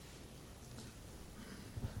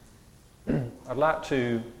I'd like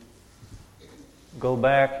to go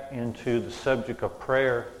back into the subject of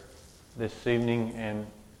prayer this evening and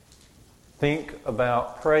think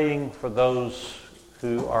about praying for those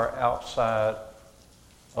who are outside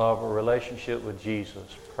of a relationship with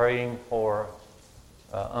Jesus, praying for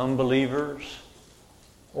unbelievers,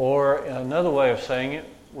 or another way of saying it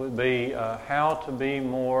would be how to be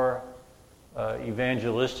more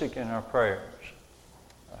evangelistic in our prayers.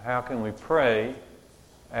 How can we pray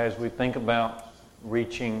as we think about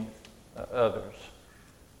reaching others?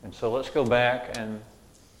 And so let's go back and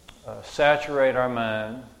saturate our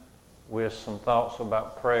mind with some thoughts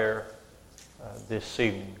about prayer this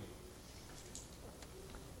evening.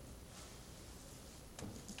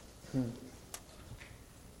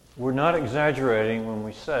 We're not exaggerating when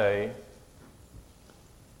we say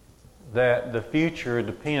that the future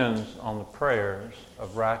depends on the prayers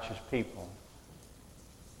of righteous people.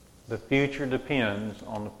 The future depends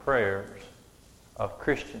on the prayers of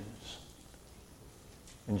Christians.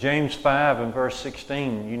 In James 5 and verse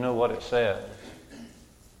 16, you know what it says.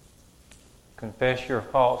 Confess your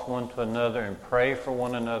faults one to another and pray for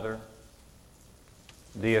one another.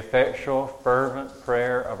 The effectual, fervent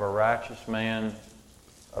prayer of a righteous man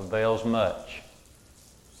avails much.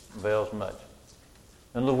 Avails much.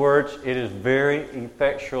 In other words, it is very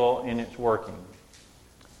effectual in its working.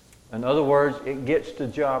 In other words, it gets the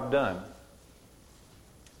job done.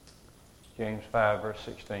 James 5, verse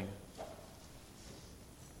 16.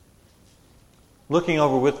 Looking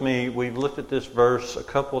over with me, we've looked at this verse a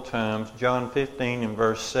couple times, John 15 and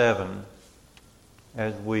verse 7,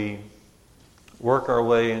 as we work our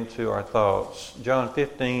way into our thoughts. John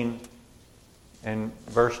 15 and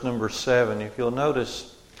verse number 7, if you'll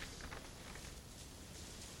notice,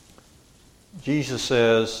 Jesus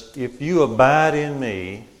says, "If you abide in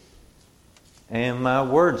me, and my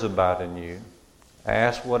words abide in you,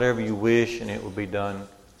 ask whatever you wish, and it will be done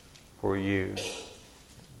for you."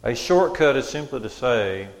 A shortcut is simply to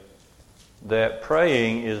say that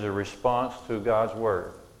praying is a response to God's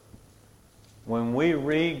Word. When we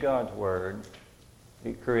read God's Word,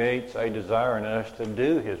 it creates a desire in us to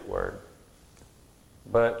do His Word.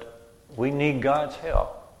 But we need God's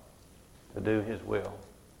help to do His will.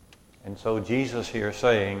 And so Jesus here is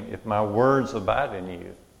saying, if my words abide in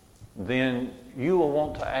you, then you will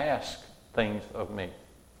want to ask things of me.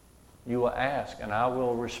 You will ask, and I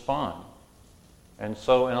will respond. And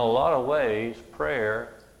so in a lot of ways,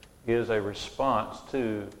 prayer is a response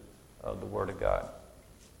to the Word of God.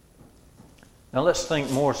 Now let's think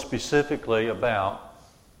more specifically about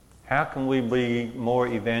how can we be more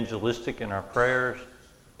evangelistic in our prayers,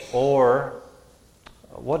 or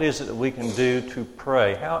what is it that we can do to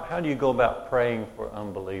pray? How do you go about praying for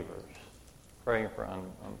unbelievers? Praying for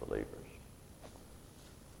unbelievers.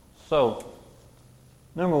 So,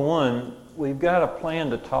 number one, we've got a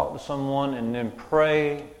plan to talk to someone and then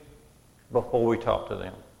pray before we talk to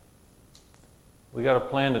them. We've got a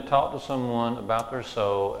plan to talk to someone about their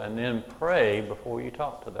soul and then pray before you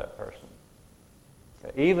talk to that person.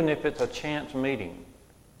 Okay? Even if it's a chance meeting,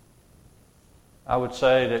 I would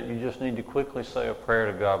say that you just need to quickly say a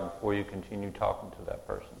prayer to God before you continue talking to that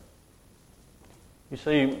person. You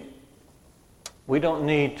see, we don't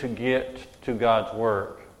need to get to God's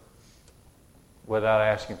work without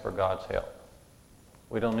asking for God's help.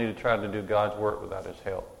 We don't need to try to do God's work without His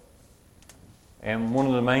help. And one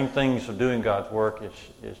of the main things of doing God's work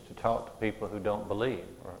is to talk to people who don't believe,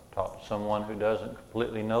 or talk to someone who doesn't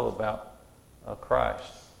completely know about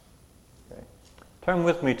Christ. Okay. Turn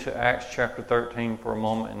with me to Acts chapter 13 for a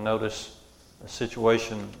moment and notice a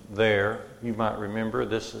situation there. You might remember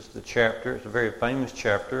this is the chapter, it's a very famous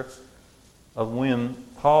chapter, of when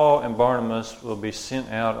Paul and Barnabas will be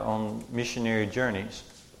sent out on missionary journeys.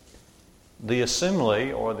 The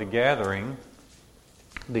assembly, or the gathering,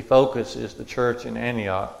 the focus is the church in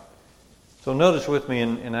Antioch. So notice with me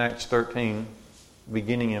in Acts 13,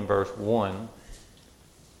 beginning in verse 1.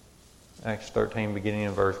 Acts 13, beginning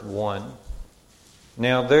in verse 1.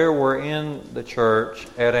 "Now there were in the church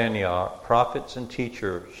at Antioch prophets and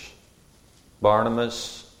teachers,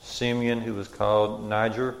 Barnabas, Simeon, who was called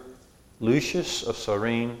Niger, Lucius of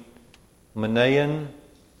Cyrene, Manaen,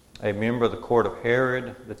 a member of the court of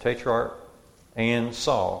Herod the Tetrarch, and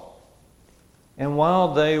Saul. And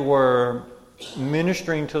while they were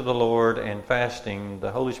ministering to the Lord and fasting,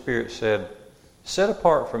 the Holy Spirit said, 'Set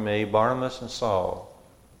apart for me Barnabas and Saul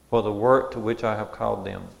for the work to which I have called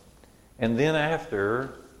them.' And then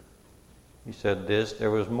after he said this,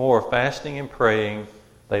 there was more fasting and praying.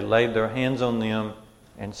 They laid their hands on them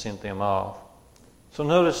and sent them off." So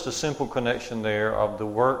notice the simple connection there of the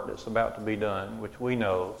work that's about to be done, which we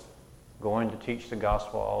know, going to teach the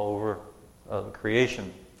gospel all over the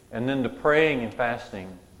creation. And then the praying and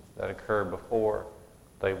fasting that occurred before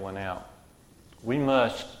they went out. We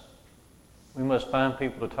must find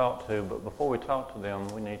people to talk to, but before we talk to them,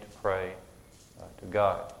 we need to pray to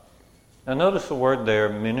God. Now notice the word there,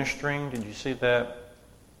 ministering. Did you see that?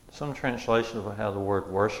 Some translations will have the word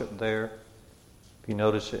worship there. If you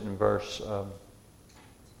notice it in verse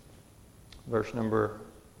number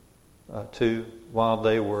 2, while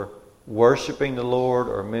they were worshiping the Lord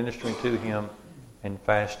or ministering to Him and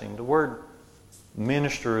fasting. The word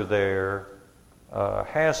minister there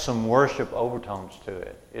has some worship overtones to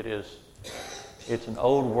it. It's an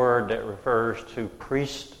old word that refers to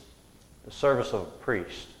priest, the service of a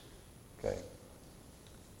priest. Okay,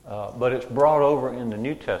 but it's brought over in the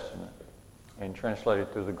New Testament and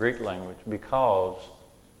translated through the Greek language because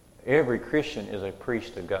every Christian is a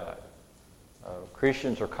priest of God.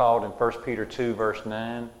 Christians are called in 1 Peter 2, verse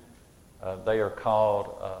 9, they are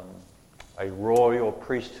called a royal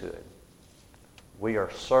priesthood. We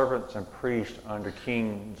are servants and priests under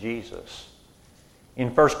King Jesus.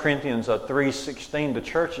 In 1 Corinthians 3:16, the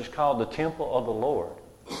church is called the temple of the Lord.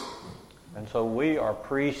 And so we are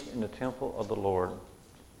priests in the temple of the Lord.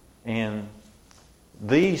 And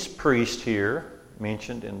these priests here,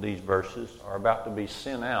 mentioned in these verses, are about to be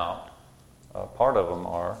sent out. Part of them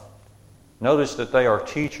are. Notice that they are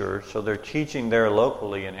teachers, so they're teaching there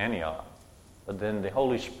locally in Antioch. But then the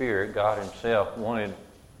Holy Spirit, God Himself, wanted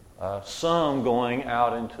some going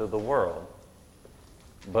out into the world.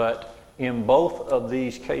 But in both of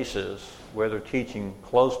these cases, whether teaching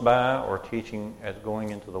close by or teaching as going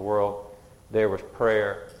into the world, there was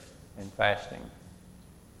prayer and fasting.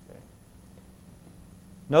 Okay.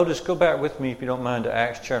 Notice, go back with me if you don't mind to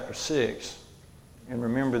Acts chapter 6 and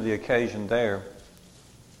remember the occasion there.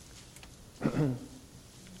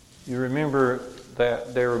 You remember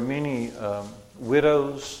that there were many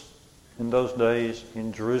widows in those days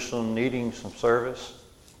in Jerusalem needing some service.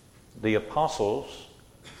 The apostles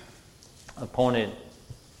appointed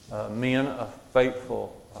men of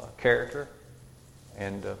faithful character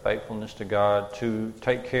and faithfulness to God to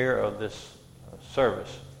take care of this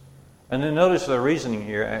service. And then notice the reasoning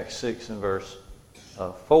here, Acts 6 and verse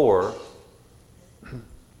 4.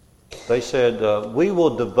 They said, we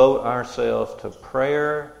will devote ourselves to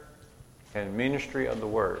prayer and ministry of the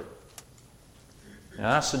Word.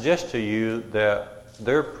 Now I suggest to you that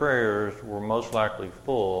their prayers were most likely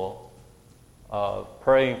full of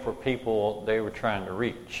praying for people they were trying to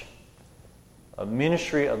reach. A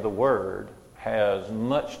ministry of the Word has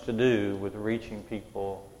much to do with reaching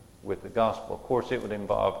people with the gospel. Of course, it would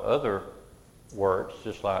involve other works,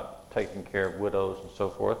 just like taking care of widows and so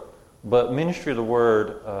forth. But ministry of the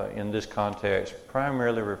Word in this context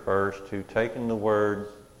primarily refers to taking the Word,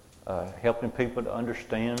 helping people to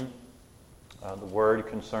understand the Word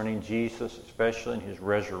concerning Jesus, especially in His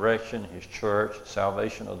resurrection, His church,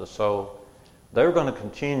 salvation of the soul. They're going to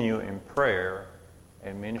continue in prayer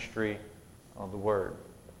and ministry of the Word.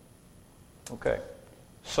 Okay,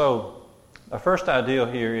 so the first idea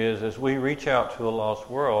here is as we reach out to a lost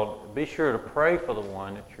world, be sure to pray for the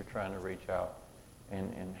one that you're trying to reach out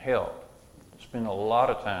and help. Spend a lot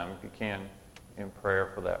of time, if you can, in prayer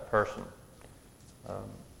for that person.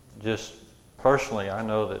 Just personally, I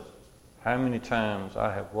know that how many times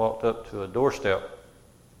I have walked up to a doorstep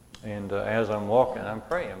and as I'm walking, I'm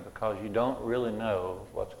praying because you don't really know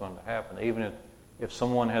what's going to happen. Even if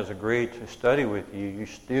someone has agreed to study with you, you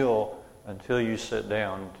still, until you sit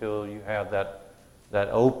down, until you have that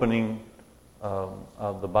opening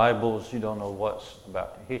of the Bibles, you don't know what's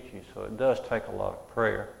about to hit you. So it does take a lot of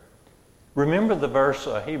prayer. Remember the verse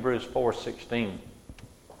Hebrews 4:16,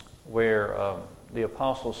 where the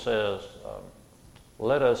apostle says,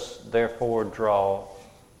 let us therefore draw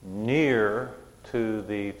near to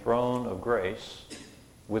the throne of grace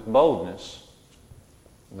with boldness,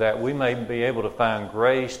 that we may be able to find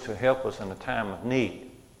grace to help us in a time of need.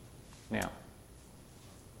 Now,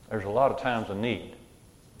 there's a lot of times of need.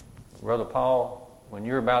 Brother Paul, when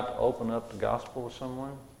you're about to open up the gospel to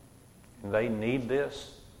someone and they need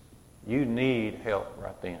this, you need help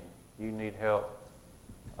right then. You need help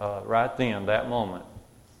right then. That moment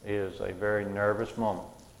is a very nervous moment.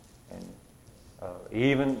 And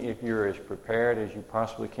even if you're as prepared as you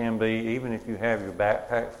possibly can be, even if you have your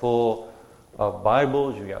backpack full of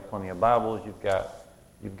Bibles, you've got plenty of Bibles, you've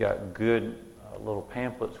got good little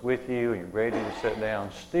pamphlets with you, and you're ready to sit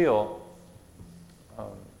down, still,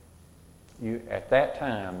 at that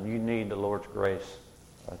time, you need the Lord's grace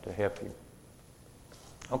to help you.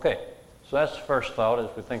 Okay, so that's the first thought as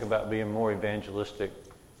we think about being more evangelistic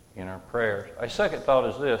in our prayers. A second thought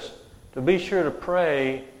is this: to be sure to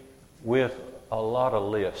pray with a lot of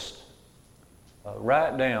lists.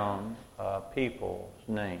 write down people's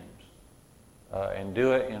names and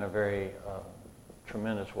do it in a very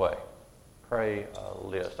tremendous way. Pray a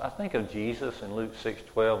list. I think of Jesus in Luke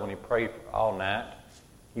 6:12 when he prayed all night.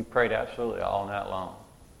 He prayed absolutely all night long.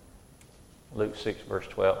 Luke 6 verse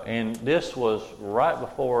 12. And this was right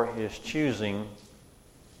before his choosing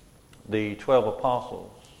the 12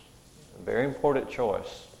 apostles. A very important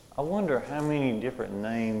choice. I wonder how many different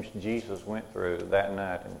names Jesus went through that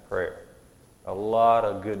night in prayer. A lot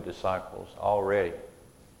of good disciples already.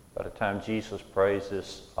 By the time Jesus prays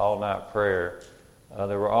this all-night prayer,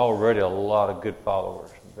 there were already a lot of good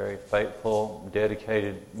followers, very faithful,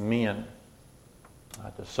 dedicated men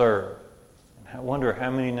to serve. And I wonder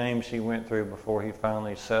how many names he went through before he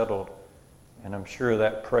finally settled. And I'm sure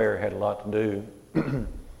that prayer had a lot to do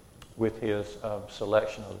with his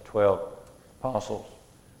selection of the 12 apostles.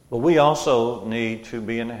 But we also need to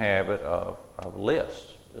be in the habit of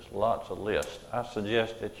lists. Just lots of lists. I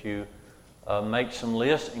suggest that you make some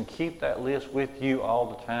lists and keep that list with you all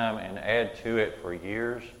the time and add to it for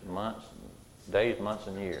years, months, days, months,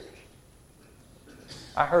 and years.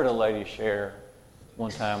 I heard a lady share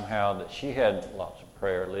one time how that she had lots of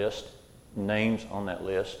prayer lists, names on that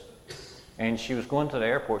list, and she was going to the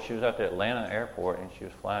airport. She was at the Atlanta airport, and she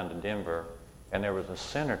was flying to Denver, and there was a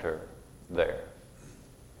senator there.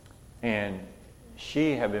 And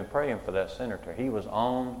she had been praying for that senator. He was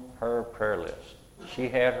on her prayer list. She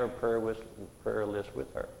had her prayer list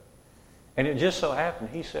with her. And it just so happened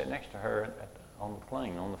he sat next to her on the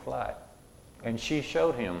plane, on the flight. And she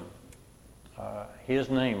showed him his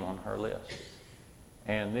name on her list.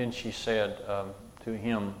 And then she said to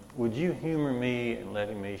him, "Would you humor me in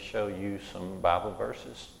letting me show you some Bible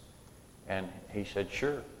verses?" And he said,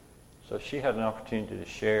 "Sure." So she had an opportunity to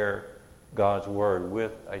share God's Word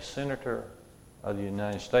with a senator of the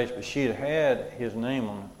United States. But she had had his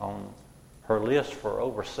name on her list for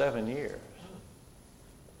over 7 years.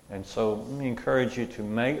 And so let me encourage you to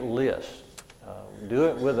make lists. Do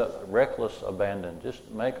it with a reckless abandon. Just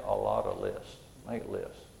make a lot of lists. Make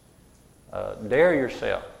lists. Dare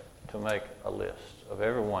yourself to make a list of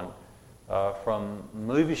everyone, from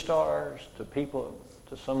movie stars to people,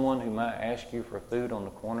 to someone who might ask you for food on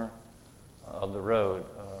the corner of the road,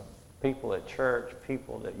 people at church,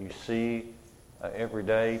 people that you see every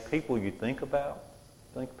day, people you think about.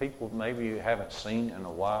 Think people maybe you haven't seen in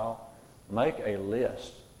a while. Make a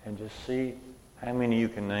list and just see how many you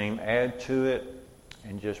can name. Add to it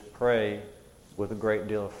and just pray with a great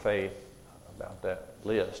deal of faith about that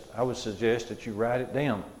list. I would suggest that you write it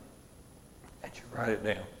down.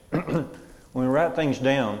 When we write things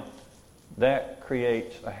down, that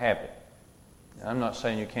creates a habit. I'm not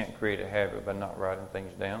saying you can't create a habit by not writing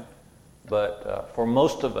things down. But for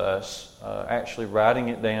most of us, actually writing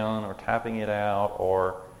it down or typing it out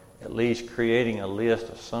or at least creating a list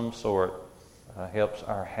of some sort helps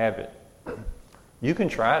our habit. You can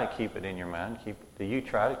try to keep it in your mind. Do you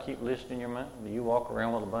try to keep lists in your mind? Do you walk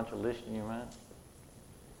around with a bunch of lists in your mind?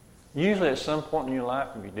 Usually at some point in your life,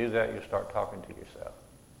 if you do that, you'll start talking to yourself.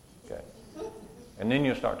 Okay? And then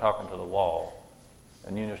you'll start talking to the wall.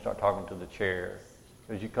 And then you'll start talking to the chair.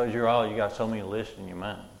 Because you got so many lists in your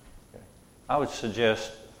mind. I would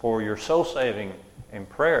suggest for your soul-saving and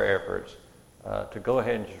prayer efforts to go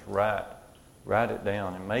ahead and just write it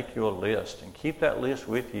down and make your list and keep that list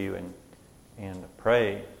with you and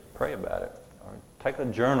pray about it. Or take a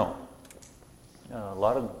journal. A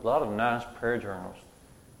lot of nice prayer journals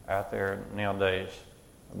out there nowadays,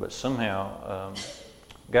 but somehow,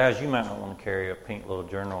 guys, you might not want to carry a pink little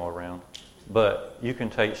journal around, but you can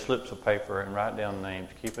take slips of paper and write down names,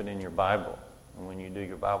 keep it in your Bible. And when you do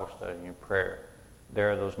your Bible study and your prayer,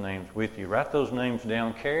 there are those names with you. Write those names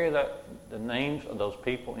down. Carry the names of those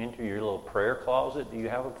people into your little prayer closet. Do you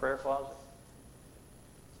have a prayer closet?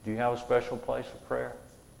 Do you have a special place of prayer?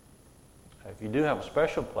 If you do have a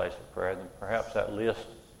special place of prayer, then perhaps that list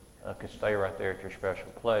can stay right there at your special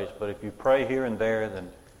place. But if you pray here and there,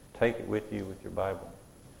 then take it with you with your Bible.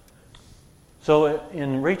 So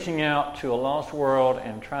in reaching out to a lost world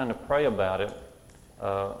and trying to pray about it,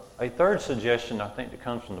 a third suggestion I think that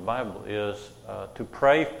comes from the Bible is to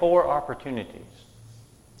pray for opportunities.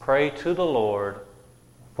 Pray to the Lord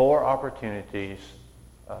for opportunities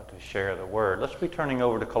to share the Word. Let's be turning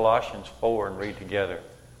over to Colossians 4 and read together.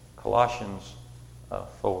 Colossians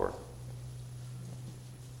 4.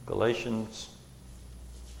 Galatians,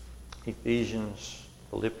 Ephesians,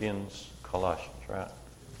 Philippians, Colossians, right?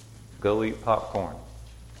 Go eat popcorn.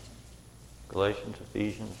 Galatians,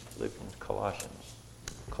 Ephesians, Philippians, Colossians.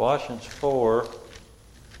 Colossians 4,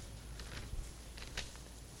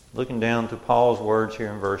 looking down to Paul's words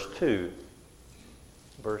here in verse 2.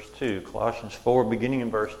 verse 2. Colossians 4, beginning in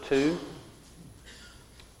verse 2.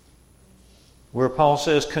 Where Paul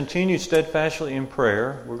says, continue steadfastly in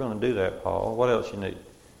prayer. We're going to do that, Paul. What else you need?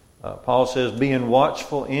 Paul says, being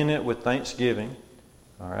watchful in it with thanksgiving.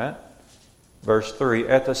 All right. Verse 3.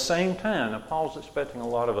 At the same time, now Paul's expecting a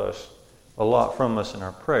lot from us in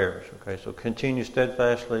our prayers. Okay, so continue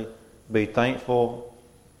steadfastly, be thankful.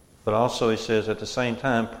 But also he says, at the same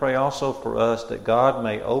time, pray also for us that God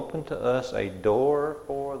may open to us a door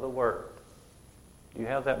for the Word. Do you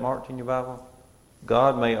have that marked in your Bible?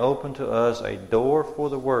 God may open to us a door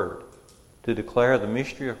for the Word to declare the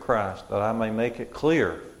mystery of Christ, that I may make it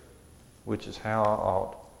clear, which is how I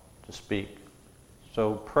ought to speak.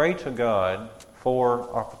 So pray to God for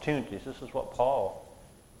opportunities. This is what Paul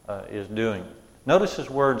is doing. Notice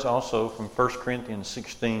his words also from 1 Corinthians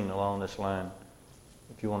 16 along this line,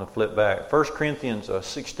 if you want to flip back. 1 Corinthians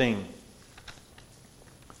 16.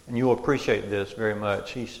 And you'll appreciate this very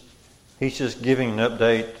much. He's just giving an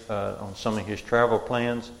update on some of his travel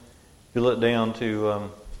plans. If you look down to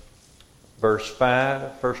verse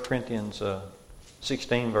 5, 1 Corinthians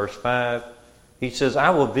 16, verse 5, he says, I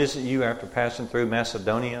will visit you after passing through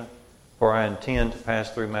Macedonia, for I intend to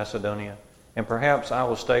pass through Macedonia, and perhaps I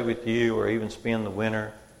will stay with you or even spend the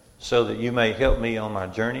winter, so that you may help me on my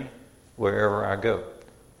journey wherever I go.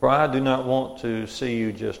 For I do not want to see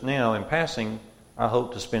you just now. In passing, I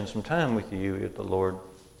hope to spend some time with you if the Lord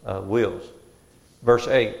wills. Verse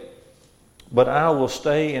 8, but I will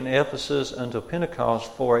stay in Ephesus until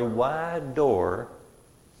Pentecost, for a wide door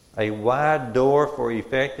for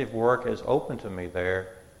effective work is open to me there,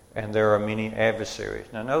 and there are many adversaries.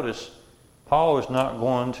 Now notice, Paul is not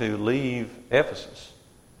going to leave Ephesus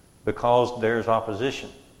because there's opposition.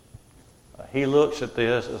 He looks at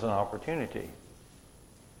this as an opportunity.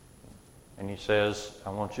 And he says, I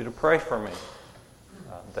want you to pray for me,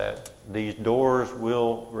 that these doors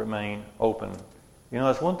will remain open. You know,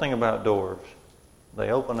 that's one thing about doors.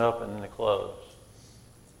 They open up and then they close.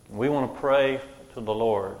 We want to pray to the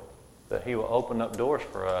Lord that He will open up doors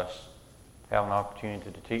for us to have an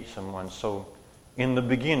opportunity to teach someone. So in the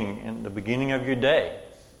beginning of your day,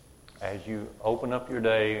 as you open up your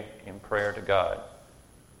day in prayer to God,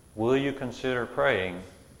 will you consider praying,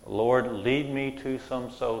 Lord, lead me to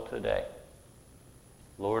some soul today.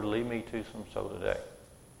 Lord, lead me to some soul today.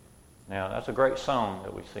 Now, that's a great song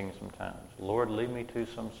that we sing sometimes. Lord, lead me to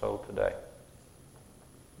some soul today.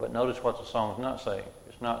 But notice what the song's not saying.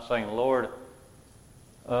 It's not saying, Lord,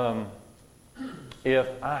 if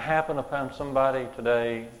I happen upon somebody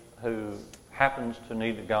today who happens to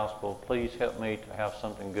need the gospel, please help me to have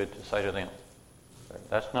something good to say to them.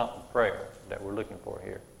 That's not the prayer that we're looking for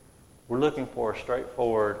here. We're looking for a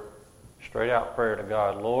straightforward, straight-out prayer to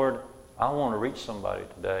God. Lord, I want to reach somebody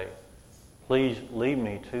today. Please lead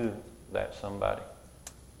me to that somebody.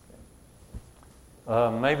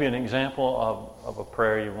 Maybe an example of a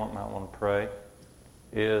prayer you might want to pray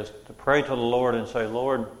is to pray to the Lord and say,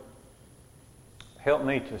 Lord, help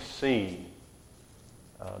me to see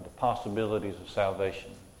the possibilities of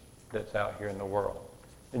salvation that's out here in the world.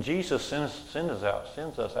 And Jesus sends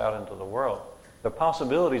us out into the world. The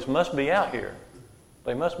possibilities must be out here.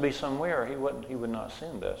 They must be somewhere. He would not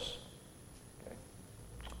send us. Okay.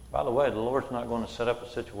 By the way, the Lord's not going to set up a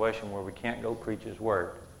situation where we can't go preach His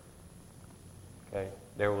Word. Okay.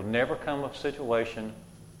 There will never come a situation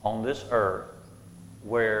on this earth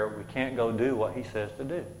where we can't go do what He says to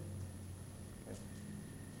do. Okay.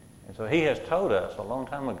 And so He has told us a long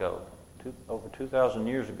time ago, over 2,000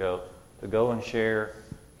 years ago, to go and share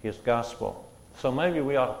His gospel. So maybe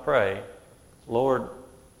we ought to pray, Lord,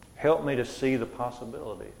 help me to see the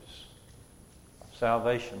possibilities of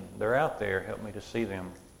salvation. They're out there. Help me to see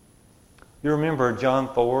them. You remember John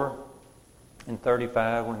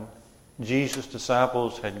 4:35 when Jesus'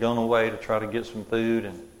 disciples had gone away to try to get some food,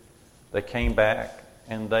 and they came back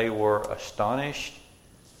and they were astonished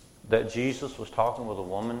that Jesus was talking with a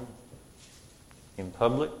woman in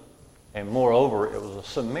public. And moreover, it was a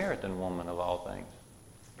Samaritan woman of all things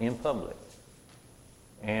in public.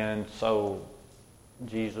 And so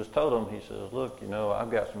Jesus told them, He says, look,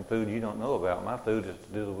 I've got some food you don't know about. My food is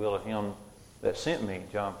to do the will of Him that sent me,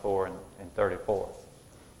 John 4:34.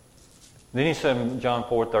 Then He said in John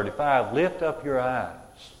 4:35, lift up your eyes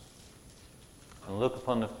and look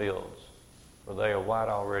upon the fields, for they are white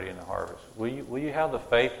already in the harvest. Will you have the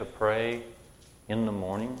faith to pray in the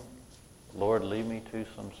morning? Lord, lead me to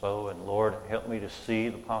some soul, and Lord, help me to see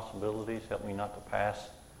the possibilities. Help me not to pass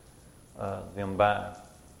them by.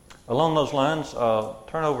 Along those lines,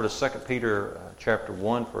 turn over to 2 Peter chapter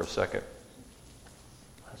 1 for a second.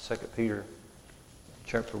 2 Peter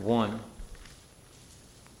chapter 1.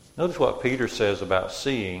 Notice what Peter says about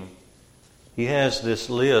seeing. He has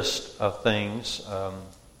this list of things,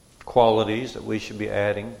 qualities that we should be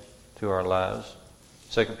adding to our lives.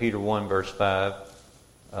 2 Peter 1 verse 5,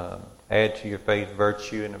 add to your faith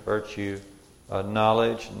virtue, and virtue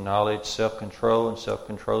knowledge, self-control, and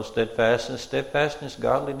self-control steadfastness,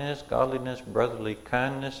 godliness, brotherly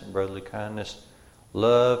kindness, and brotherly kindness,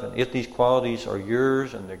 love. And if these qualities are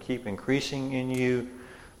yours and they keep increasing in you,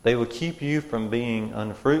 they will keep you from being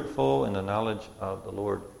unfruitful in the knowledge of the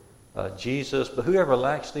Lord Jesus. But whoever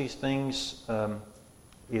lacks these things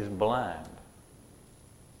is blind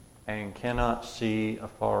and cannot see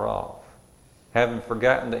afar off, having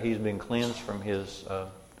forgotten that he's been cleansed from his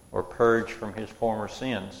or purged from his former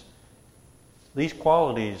sins. These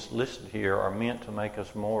qualities listed here are meant to make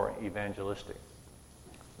us more evangelistic.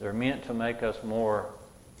 They're meant to make us more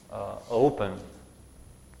open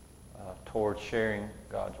towards sharing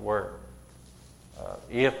God's Word.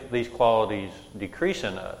 If these qualities decrease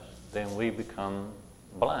in us, then we become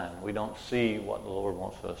blind. We don't see what the Lord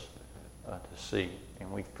wants us to see.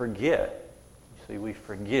 And we forget. You see, we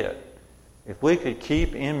forget. If we could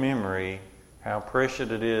keep in memory how precious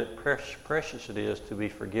it is to be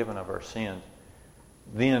forgiven of our sins,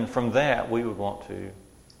 then from that we would want to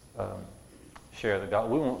share the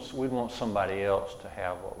gospel. We'd want somebody else to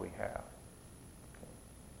have what we have.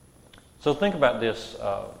 So think about this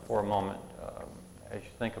for a moment as you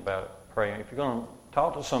think about praying. If you're going to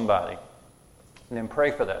talk to somebody, then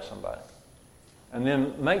pray for that somebody. And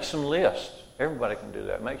then make some lists. Everybody can do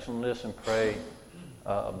that. Make some lists and pray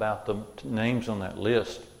about the names on that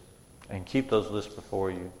list. And keep those lists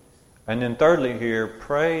before you. And then thirdly here,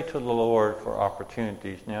 pray to the Lord for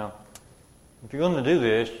opportunities. Now, if you're going to do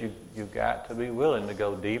this, you've got to be willing to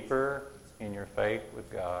go deeper in your faith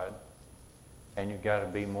with God. And you've got to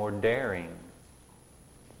be more daring.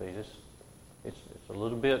 See, it's a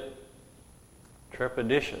little bit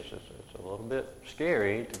trepidatious. It's a little bit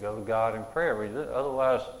scary to go to God in prayer.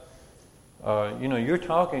 Otherwise, you're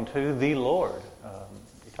talking to the Lord.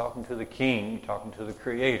 You're talking to the King. You're talking to the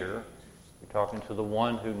Creator. You're talking to the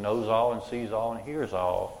one who knows all and sees all and hears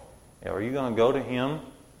all. Are you going to go to Him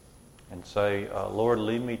and say, Lord,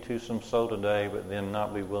 lead me to some soul today, but then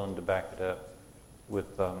not be willing to back it up with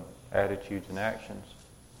attitudes and actions?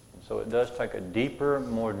 And so it does take a deeper,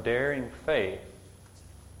 more daring faith.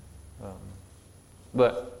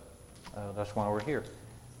 But that's why we're here.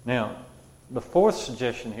 Now, the fourth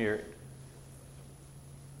suggestion here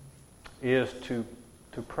is to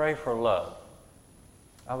pray for love.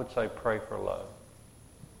 I would say pray for love.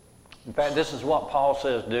 In fact, this is what Paul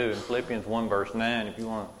says do in Philippians 1 verse 9. If you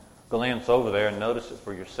want to glance over there and notice it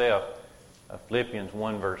for yourself, Philippians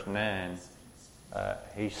 1 verse 9,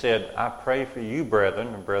 he said, I pray for you, brethren,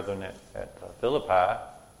 and brethren at Philippi.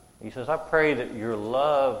 He says, I pray that your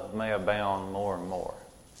love may abound more and more.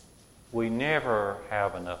 We never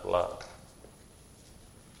have enough love.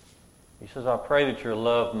 He says, I pray that your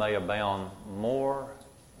love may abound more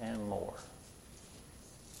and more.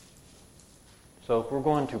 So if we're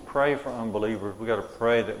going to pray for unbelievers, we've got to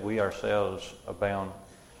pray that we ourselves abound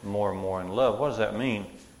more and more in love. What does that mean?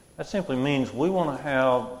 That simply means we want to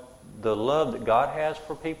have the love that God has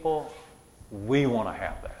for people. We want to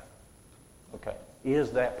have that. Okay.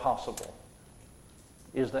 Is that possible?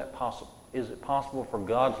 Is that possible? Is it possible for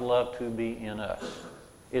God's love to be in us?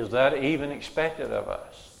 Is that even expected of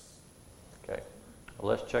us? Okay. Well,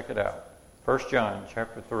 let's check it out. 1 John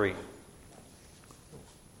chapter 3.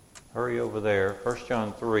 Hurry over there. 1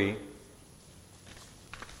 John 3.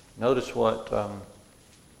 Notice what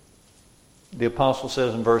the apostle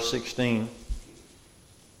says in verse 16.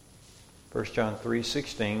 1 John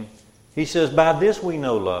 3:16. He says, by this we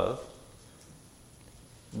know love,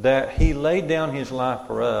 that He laid down His life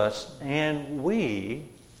for us, and we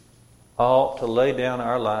ought to lay down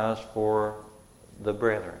our lives for the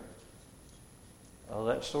brethren. Well,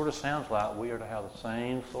 that sort of sounds like we are to have the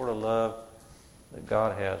same sort of love that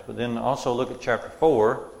God has. But then also look at chapter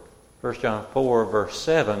 4, 1 John 4, verse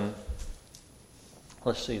 7.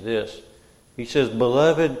 Let's see this. He says,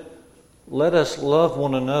 beloved, let us love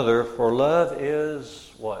one another, for love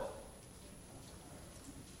is what?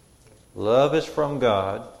 Love is from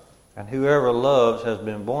God, and whoever loves has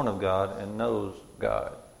been born of God and knows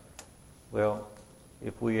God. Well,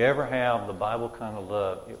 if we ever have the Bible kind of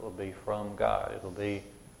love, it will be from God. It will be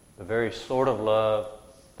the very sort of love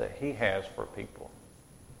that He has for people.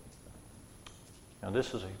 Now,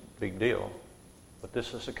 this is a big deal, but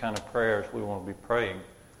this is the kind of prayers we want to be praying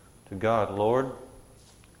to God. Lord,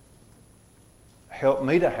 help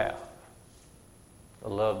me to have the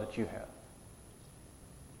love that You have.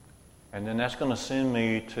 And then that's going to send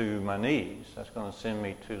me to my knees. That's going to send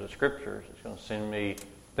me to the Scriptures. It's going to send me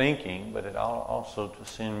thinking, but it also to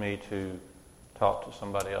send me to talk to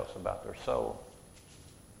somebody else about their soul.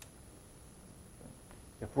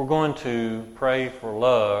 If we're going to pray for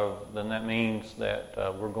love, then that means that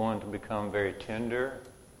we're going to become very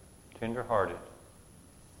tender-hearted.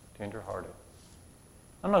 Tender-hearted.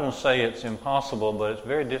 I'm not going to say it's impossible, but it's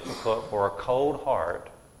very difficult for a cold heart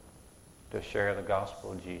to share the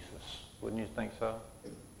gospel of Jesus. Wouldn't you think so?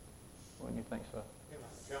 Wouldn't you think so?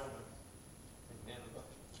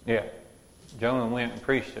 Yeah. Jonah went and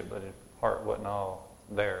preached it, but his heart wasn't all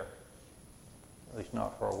there. At least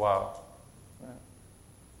not for a while. Right.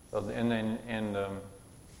 So,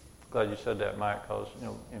 glad you said that, Mike, because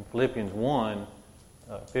in Philippians 1,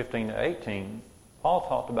 15 to 18, Paul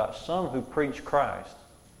talked about some who preached Christ,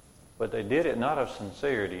 but they did it not of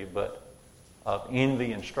sincerity, but of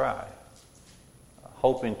envy and strife,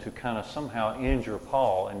 hoping to kind of somehow injure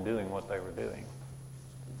Paul in doing what they were doing.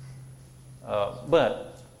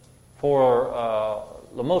 But for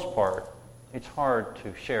the most part, it's hard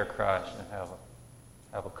to share Christ and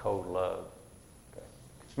have a cold love. Okay.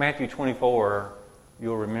 Matthew 24,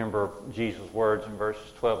 you'll remember Jesus' words in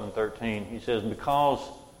verses 12 and 13. He says, because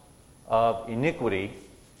of iniquity,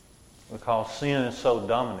 because sin is so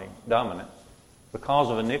dominant, because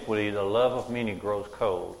of iniquity, the love of many grows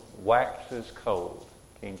cold, waxes cold.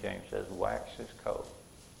 King James says, waxes cold.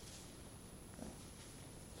 Okay.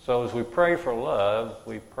 So as we pray for love,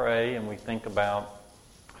 we pray and we think about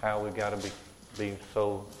how we've got to be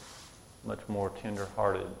so much more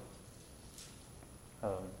tender-hearted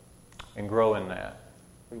and grow in that.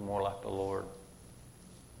 Be more like the Lord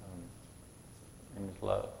in His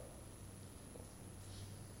love.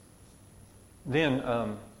 Then,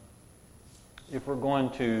 if we're going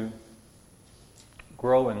to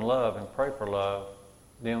grow in love and pray for love,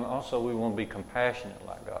 then also we want to be compassionate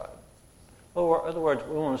like God. In other words,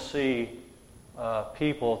 we want to see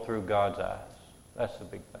people through God's eyes. That's the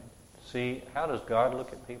big thing. See, how does God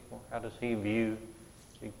look at people? How does He view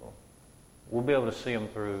people? We'll be able to see them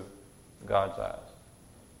through God's eyes.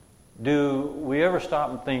 Do we ever stop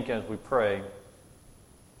and think as we pray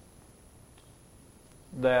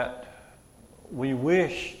that we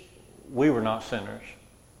wish we were not sinners,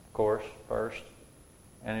 of course, first.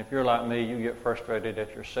 And if you're like me, you get frustrated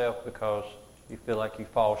at yourself because you feel like you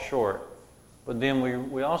fall short. But then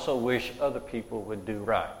we also wish other people would do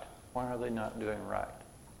right. Why are they not doing right?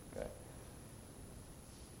 Okay.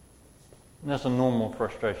 And that's a normal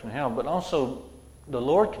frustration to have. But also, the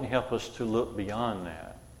Lord can help us to look beyond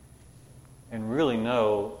that and really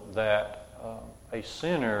know that a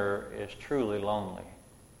sinner is truly lonely.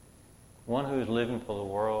 One who is living for the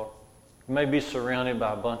world. You may be surrounded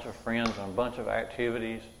by a bunch of friends and a bunch of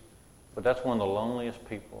activities, but that's one of the loneliest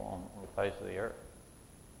people on the face of the earth.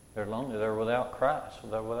 They're lonely. They're without Christ.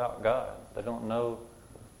 They're without God. They don't know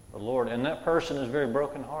the Lord. And that person is very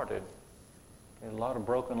brokenhearted. There's a lot of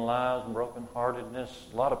broken lives,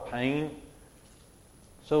 brokenheartedness, a lot of pain.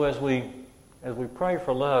 So as we pray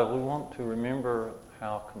for love, we want to remember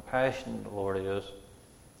how compassionate the Lord is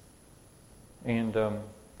and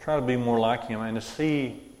try to be more like Him and to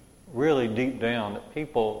see really deep down that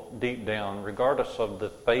people deep down, regardless of the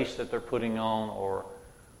face that they're putting on or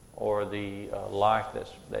the life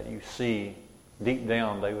that you see, deep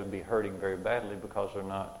down they would be hurting very badly because they're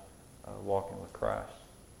not walking with Christ.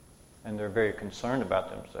 And they're very concerned about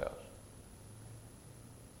themselves.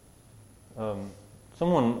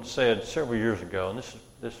 Someone said several years ago, and this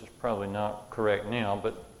is probably not correct now,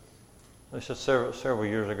 but they said several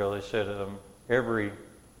years ago, they said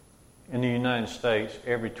in the United States,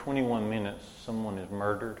 every 21 minutes someone is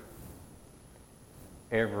murdered.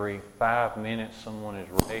 Every 5 minutes someone is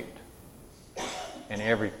raped. And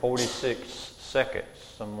every 46 seconds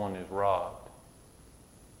someone is robbed.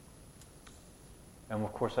 And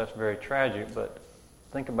of course that's very tragic, but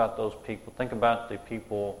think about those people. Think about the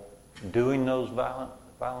people doing those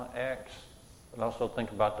violent acts, but also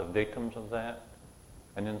think about the victims of that.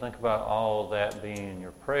 And then think about all that being in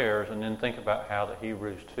your prayers, and then think about how the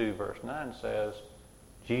Hebrews 2 verse 9 says,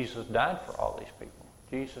 Jesus died for all these people.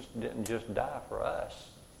 Jesus didn't just die for us.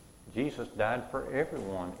 Jesus died for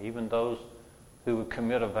everyone, even those who would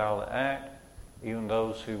commit a violent act, even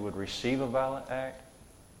those who would receive a violent act.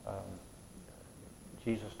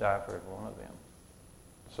 Jesus died for every one of them.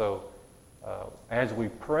 So as we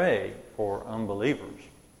pray for unbelievers,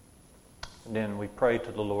 then we pray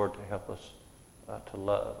to the Lord to help us to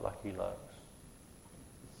love like He loves.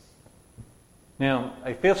 Now,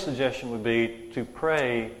 a fifth suggestion would be to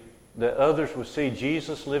pray that others would see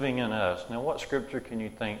Jesus living in us. Now, what scripture can you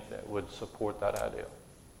think that would support that idea?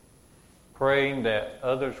 praying that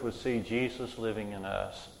others would see Jesus living in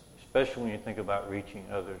us, especially when you think about reaching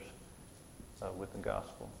others with the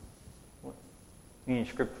gospel. Any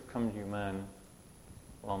scripture comes to your mind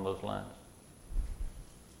along those lines?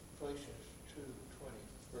 Galatians 2:20,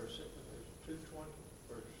 verse 2:20,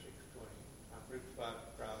 verse 6:20. I'm crucified to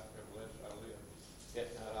Christ, nevertheless I live.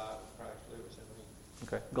 Yet not I, but Christ liveth in me.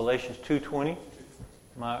 Okay, Galatians 2:20.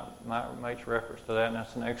 Makes reference to that, and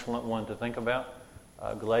that's an excellent one to think about.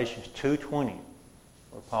 Galatians 2:20,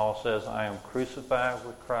 where Paul says, I am crucified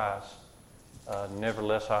with Christ,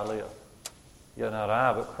 nevertheless I live. Yet not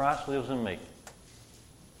I, but Christ lives in me.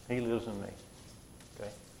 He lives in me. Okay.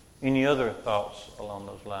 Any other thoughts along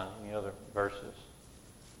those lines? Any other verses?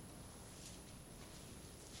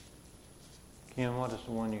 Kim, what is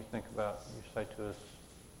the one you think about? You say to us,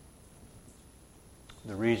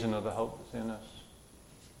 the reason of the hope that's in us.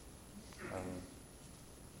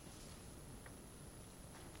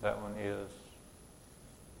 That one is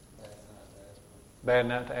bad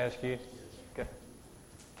not to ask you. Okay.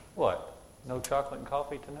 What? No chocolate and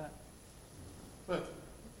coffee tonight?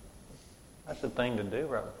 That's the thing to do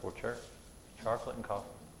right before church. Chocolate and coffee.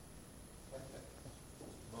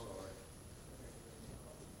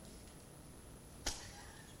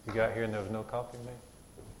 You got here and there was no coffee made?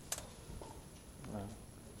 No.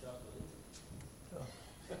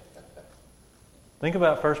 Think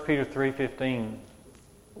about 1 Peter 3:15,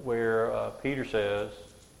 where Peter says,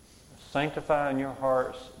 sanctify in your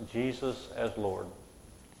hearts Jesus as Lord,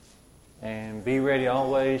 and be ready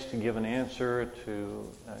always to give an answer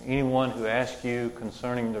to anyone who asks you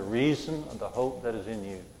concerning the reason of the hope that is in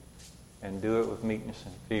you, and do it with meekness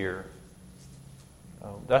and fear.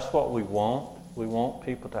 That's what we want. We want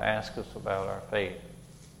people to ask us about our faith.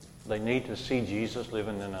 They need to see Jesus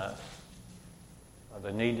living in us.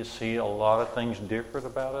 They need to see a lot of things different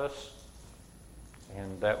about us,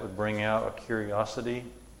 and that would bring out a curiosity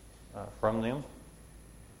from them.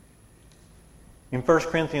 In 1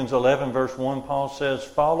 Corinthians 11, verse 1, Paul says,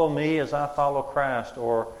 follow me as I follow Christ,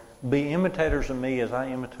 or be imitators of me as I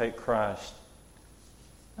imitate Christ.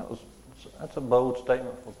 That's a bold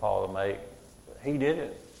statement for Paul to make. He did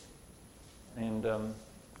it. And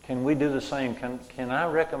can we do the same? Can I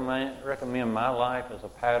recommend my life as a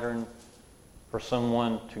pattern for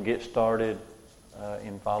someone to get started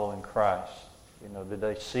in following Christ? You know, do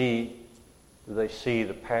they see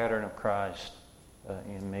the pattern of Christ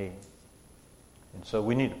in me? And so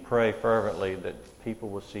we need to pray fervently that people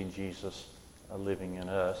will see Jesus living in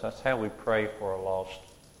us. That's how we pray for a lost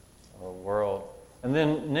world. And then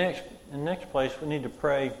in the next place, we need to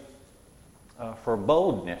pray for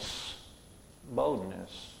boldness.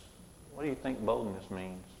 Boldness. What do you think boldness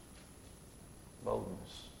means?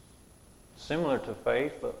 Boldness. Similar to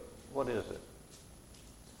faith, but what is it?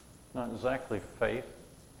 Not exactly faith.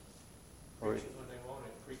 Preach it when they want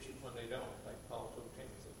it, preach it when they don't, like Paul told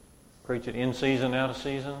Timothy. Preach it in season, out of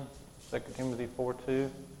season. 2 Timothy 4:2.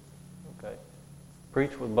 Okay.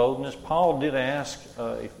 Preach with boldness. Paul did ask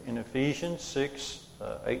in Ephesians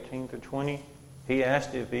 6:18 through 20. He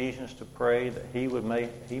asked the Ephesians to pray that he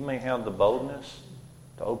may have the boldness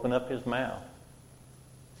to open up his mouth.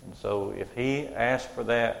 And so if he asked for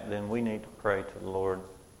that, then we need to pray to the Lord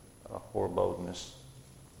for boldness.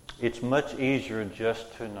 It's much easier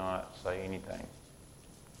just to not say anything.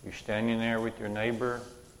 You're standing there with your neighbor.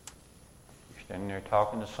 You're standing there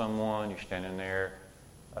talking to someone. You're standing there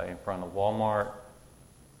in front of Walmart.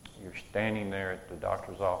 You're standing there at the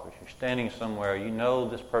doctor's office. You're standing somewhere. You know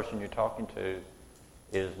this person you're talking to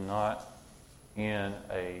is not in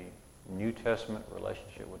a New Testament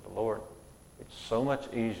relationship with the Lord. It's so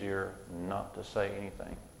much easier not to say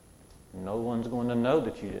anything. No one's going to know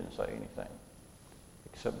that you didn't say anything,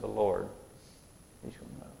 except the Lord. He's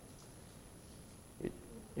going to know.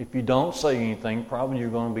 If you don't say anything, probably you're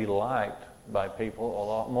going to be liked by people a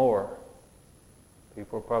lot more.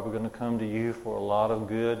 People are probably going to come to you for a lot of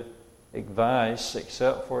good advice,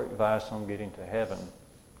 except for advice on getting to heaven.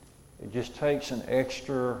 It just takes an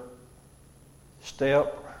extra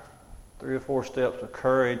step, 3 or 4 steps of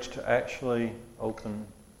courage to actually open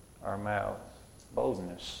our mouth.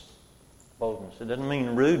 Boldness. Boldness. It doesn't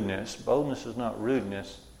mean rudeness. Boldness is not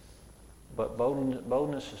rudeness, but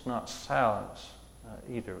boldness is not silence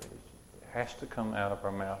either. It has to come out of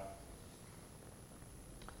our mouth.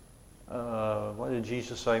 What did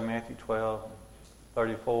Jesus say, Matthew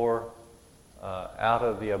 12:34? Out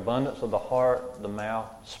of the abundance of the heart, the mouth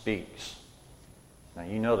speaks. Now,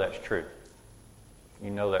 you know that's true.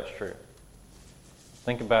 You know that's true.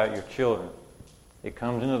 Think about your children. It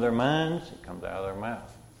comes into their minds, it comes out of their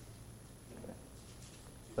mouth. Okay.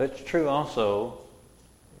 That's true also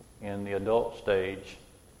in the adult stage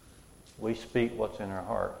We speak what's in our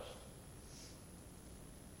hearts.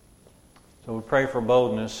 So we pray for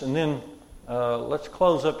boldness. And then let's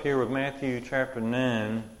close up here with Matthew chapter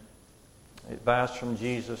 9. Advice from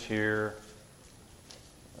Jesus here.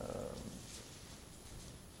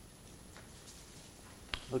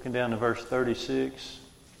 Looking down to verse 36.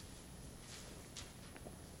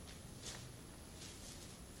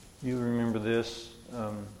 You remember this.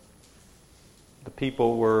 The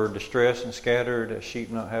people were distressed and scattered, as sheep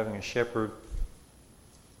not having a shepherd.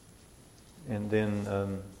 And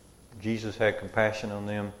then Jesus had compassion on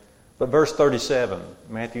them. But verse 37,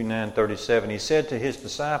 Matthew 9:37, he said to his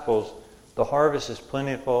disciples, "The harvest is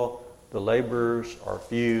plentiful, the laborers are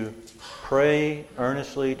few. Pray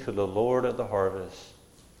earnestly to the Lord of the harvest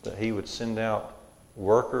that he would send out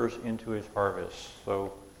workers into his harvest."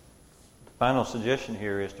 So the final suggestion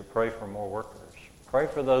here is to pray for more workers. Pray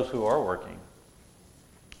for those who are working.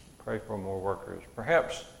 Pray for more workers.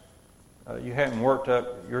 Perhaps you haven't worked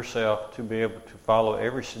up yourself to be able to follow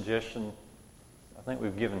every suggestion. I think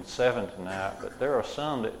we've given 7 tonight, but there are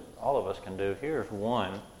some that all of us can do. Here's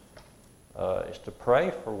one, is to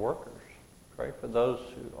pray for workers. Pray for those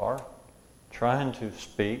who are trying to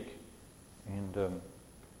speak and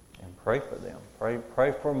pray for them.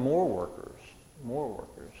 Pray for more workers. More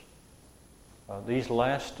workers. These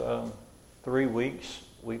last 3 weeks,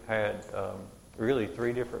 we've had really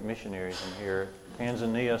 3 different missionaries in here: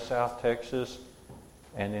 Tanzania, South Texas,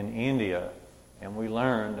 and in India. And we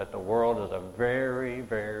learned that the world is a very,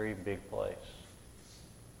 very big place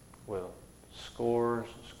with scores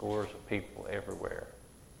and scores of people everywhere.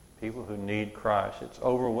 People who need Christ. It's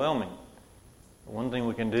overwhelming. One thing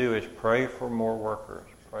we can do is pray for more workers.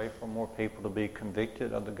 Pray for more people to be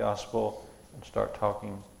convicted of the gospel and start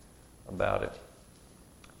talking about it.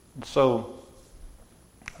 And so,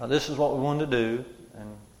 this is what we wanted to do.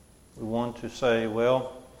 And we want to say,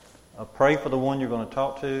 well, pray for the one you're going to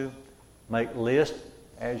talk to. Make lists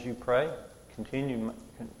as you pray.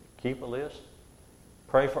 Keep a list.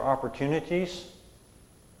 Pray for opportunities.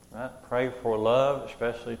 Right? Pray for love,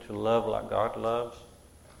 especially to love like God loves.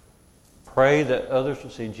 Pray that others will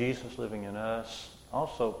see Jesus living in us.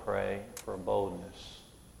 Also pray for boldness,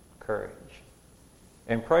 courage.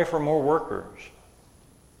 And pray for more workers.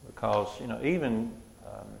 Because, even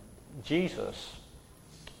Jesus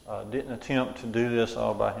didn't attempt to do this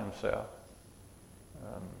all by himself.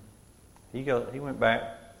 He went back.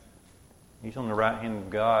 He's on the right hand of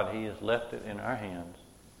God. He has left it in our hands.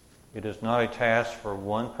 It is not a task for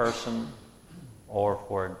one person or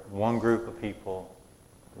for one group of people.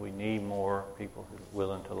 We need more people who are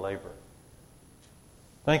willing to labor.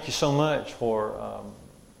 Thank you so much for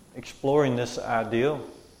exploring this idea.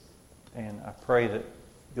 And I pray that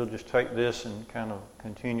you'll just take this and kind of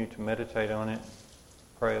continue to meditate on it,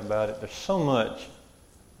 pray about it. There's so much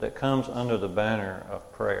that comes under the banner of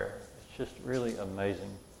prayer. It's just really amazing.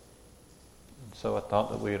 And so I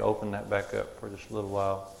thought that we would open that back up for just a little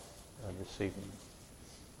while this evening.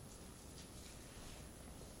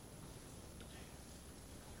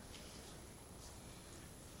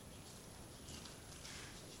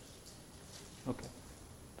 Okay.